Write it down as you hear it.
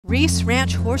Reis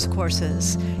Ranch Horse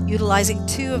Courses, utilizing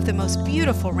two of the most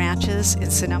beautiful ranches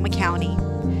in Sonoma County.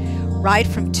 Ride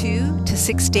from 2 to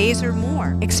 6 days or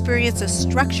more. Experience a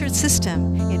structured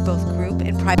system in both group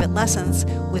and private lessons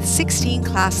with 16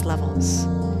 class levels.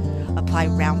 Apply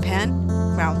round pen,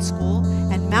 ground school,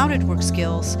 and mounted work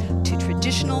skills to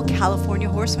traditional California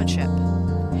horsemanship.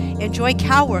 Enjoy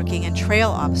cow working and trail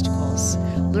obstacles.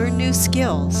 Learn new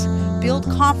skills. Build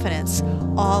confidence,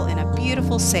 all in a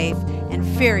beautiful, safe, and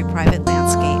very private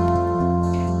landscape.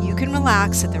 You can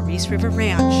relax at the Reis River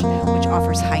Ranch, which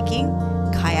offers hiking,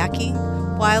 kayaking,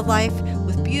 wildlife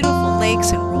with beautiful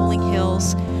lakes and rolling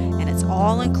hills, and it's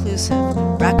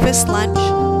all-inclusive breakfast, lunch,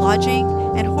 lodging,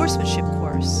 and horsemanship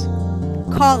course.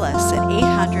 Call us at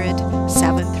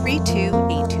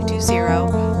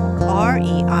 800-732-8220 or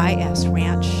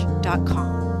reisranch.com.